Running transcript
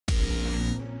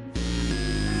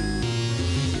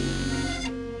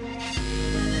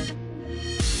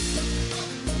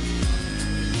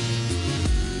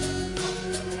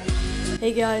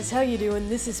Hey guys, how you doing?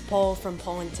 This is Paul from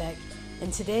Paul and Tech,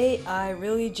 and today I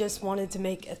really just wanted to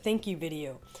make a thank you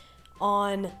video.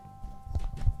 On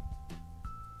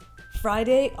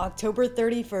Friday, October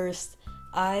 31st,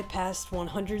 I passed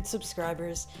 100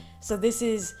 subscribers, so this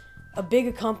is a big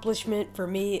accomplishment for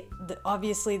me.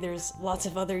 Obviously, there's lots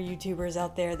of other YouTubers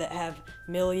out there that have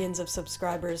millions of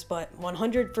subscribers, but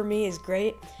 100 for me is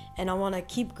great, and I want to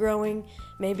keep growing.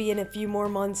 Maybe in a few more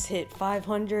months hit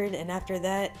 500, and after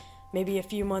that, maybe a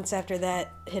few months after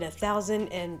that, hit 1,000,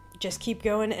 and just keep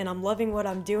going. And I'm loving what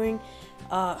I'm doing.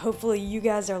 Hopefully you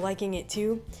guys are liking it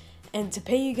too. And to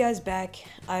pay you guys back,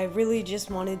 I really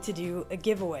just wanted to do a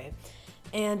giveaway.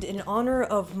 And in honor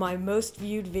of my most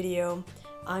viewed video,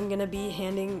 I'm gonna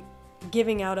be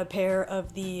giving out a pair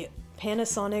of the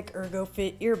Panasonic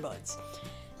ErgoFit earbuds.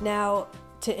 Now,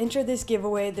 to enter this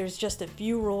giveaway, there's just a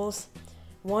few rules.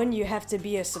 1, you have to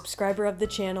be a subscriber of the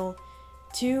channel.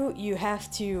 2, you have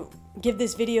to give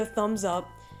this video a thumbs up.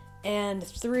 And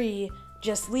 3,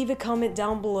 just leave a comment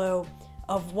down below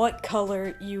of what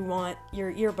color you want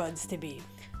your earbuds to be.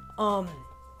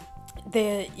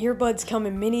 The earbuds come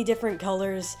in many different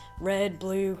colors: red,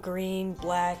 blue, green,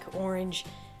 black, orange,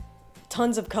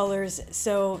 tons of colors,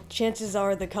 so chances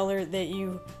are the color that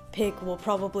you pick will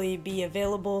probably be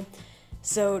available.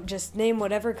 So just name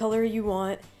whatever color you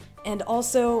want. And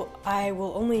also, I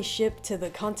will only ship to the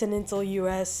continental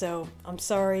US, so I'm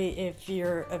sorry if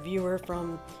you're a viewer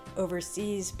from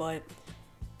overseas, but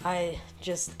I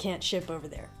just can't ship over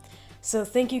there. So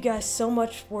thank you guys so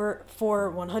much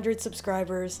for 100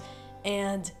 subscribers,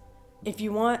 and if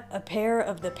you want a pair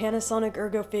of the Panasonic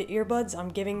ErgoFit earbuds, I'm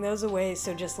giving those away,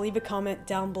 so just leave a comment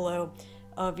down below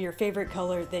of your favorite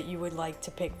color that you would like to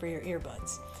pick for your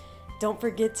earbuds. Don't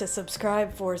forget to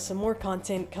subscribe for some more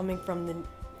content coming from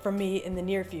me in the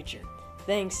near future.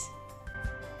 Thanks.